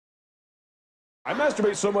I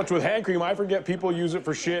masturbate so much with hand cream, I forget people use it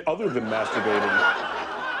for shit other than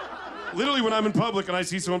masturbating. Literally, when I'm in public and I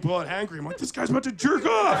see someone pull out hand cream, I'm like, this guy's about to jerk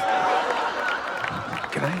off.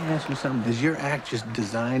 Can I ask you something? Is your act just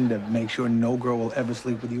designed to make sure no girl will ever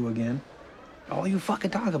sleep with you again? All you fucking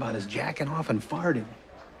talk about is jacking off and farting.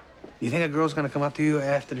 You think a girl's gonna come up to you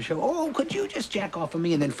after the show? Oh, could you just jack off of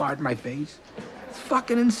me and then fart in my face? It's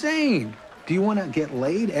fucking insane. Do you wanna get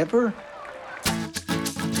laid ever?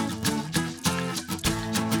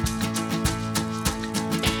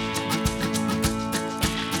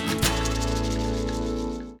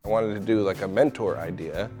 I wanted to do like a mentor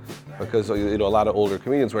idea because a lot of older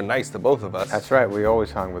comedians were nice to both of us. That's right, we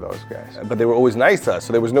always hung with those guys. But they were always nice to us,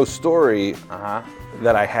 so there was no story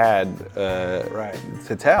that I had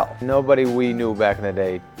to tell. Nobody we knew back in the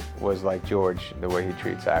day was like George, the way he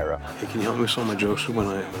treats Ira. Hey, can you help me with some of my jokes when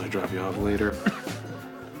I drop you off later?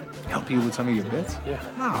 Help you with some of your bits? Yeah.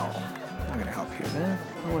 No, I'm not gonna help you, man.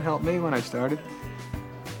 No one helped me when I started.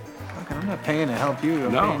 Fucking, I'm not paying to help you.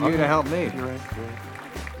 I'm paying you to help me. You're right.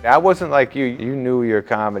 I wasn't like you. You knew your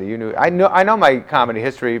comedy. You knew. I know my comedy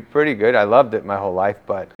history pretty good. I loved it my whole life,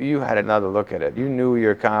 but you had another look at it. You knew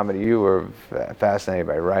your comedy. You were fascinated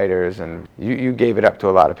by writers, and you gave it up to a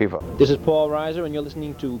lot of people. This is Paul Reiser, and you're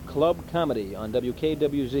listening to Club Comedy on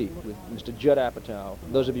WKWZ with Mr. Judd Apatow.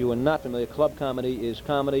 Those of you who are not familiar, Club Comedy is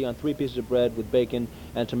comedy on 3 pieces of bread with bacon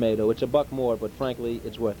and tomato. It's $1 more, but frankly,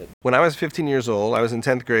 it's worth it. When I was 15 years old, I was in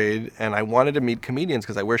 10th grade, and I wanted to meet comedians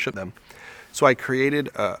because I worship them. So I created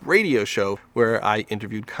a radio show where I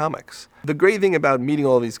interviewed comics. The great thing about meeting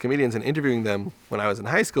all these comedians and interviewing them when I was in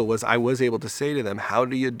high school was I was able to say to them, how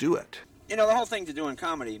do you do it? You know, the whole thing to do in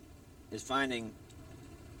comedy is finding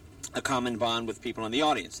a common bond with people in the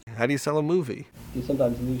audience. How do you sell a movie? You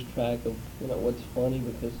sometimes lose track of what's funny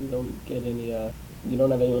because you don't get any, you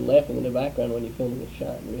don't have anyone laughing in the background when you're filming a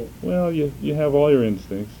shot, really. Well, you have all your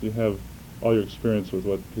instincts. You have all your experience with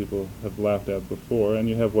what people have laughed at before, and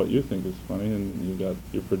you have what you think is funny, and you got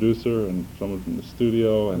your producer and someone from the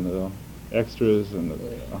studio and the extras and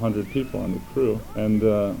 100 people on the crew, and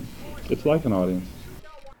it's like an audience.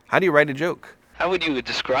 How do you write a joke? How would you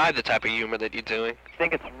describe the type of humor that you're doing? I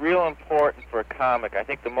think it's real important for a comic. I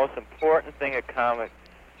think the most important thing a comic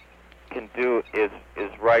can do is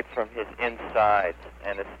write from his insides,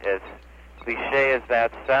 and as cliche as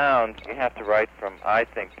that sounds, you have to write from, I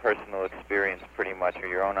think, personal experience pretty much, or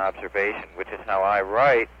your own observation, which is how I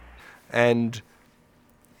write. And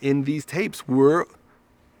in these tapes were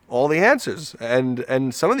all the answers, and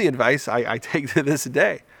some of the advice I take to this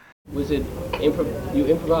day. Was it you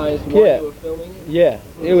improvised while you were filming? Yeah,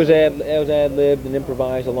 it was ad-libbed and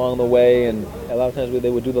improvised along the way, and a lot of times they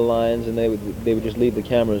would do the lines and they would just leave the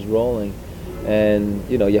cameras rolling, and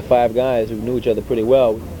you have 5 guys who knew each other pretty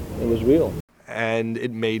well. It was real. And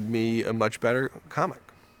it made me a much better comic.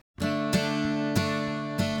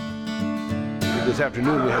 This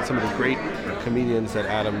afternoon we had some of the great comedians that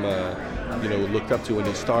Adam looked up to when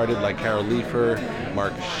he started, like Carol Leifer,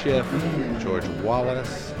 Mark Schiff, George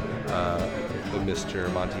Wallace, Mr.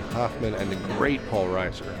 Monty Hoffman, and the great Paul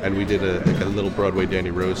Reiser. And we did a little Broadway Danny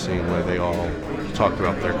Rose scene where they all talked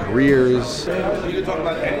about their careers. You can talk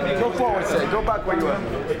about anything. Go forward, say. Go back where you were.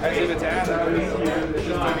 As if it's Adam.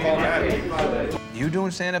 You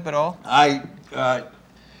doing stand-up at all?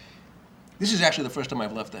 This is actually the first time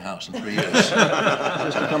I've left the house in 3 years.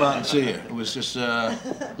 Just to come out and see you. It was just,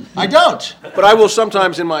 I don't. But I will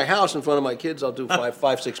sometimes in my house in front of my kids, I'll do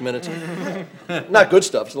 5-6 minutes. Not good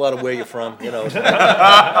stuff. It's a lot of where you're from, Is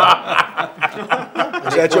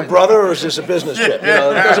that your brother or is this a business trip? It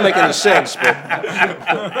doesn't make any sense, but.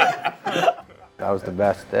 That was the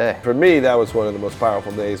best day. For me, that was one of the most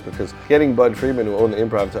powerful days because getting Bud Friedman, who owned the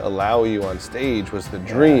Improv, to allow you on stage was the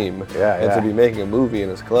dream. And to be making a movie in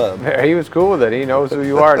his club. He was cool with it. He knows who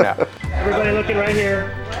you are now. Everybody looking right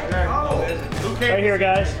here. Right here,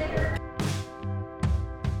 guys.